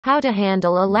How to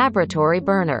handle a laboratory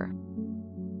burner.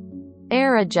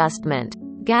 Air adjustment.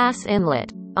 Gas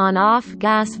inlet. On-off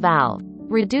gas valve.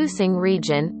 Reducing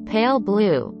region, pale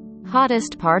blue.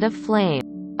 Hottest part of flame.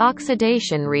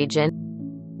 Oxidation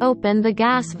region. Open the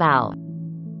gas valve.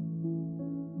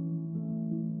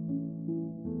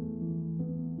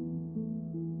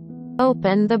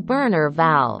 Open the burner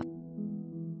valve.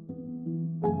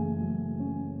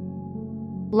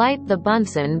 Light the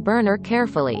Bunsen burner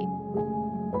carefully.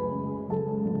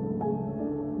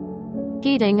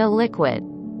 Heating a liquid.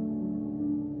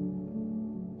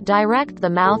 Direct the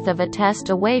mouth of a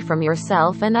test away from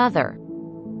yourself and other.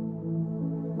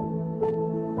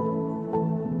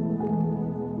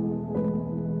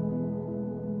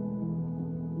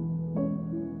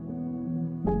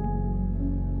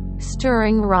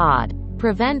 Stirring rod.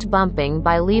 Prevent bumping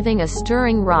by leaving a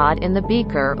stirring rod in the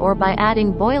beaker or by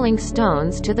adding boiling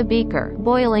stones to the beaker.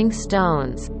 Boiling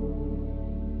stones.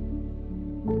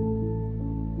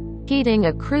 Heating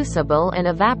a crucible and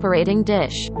evaporating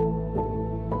dish.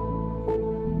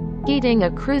 Heating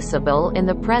a crucible in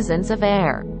the presence of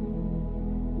air.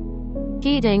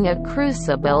 Heating a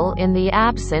crucible in the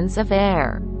absence of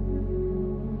air.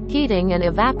 Heating an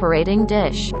evaporating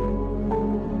dish.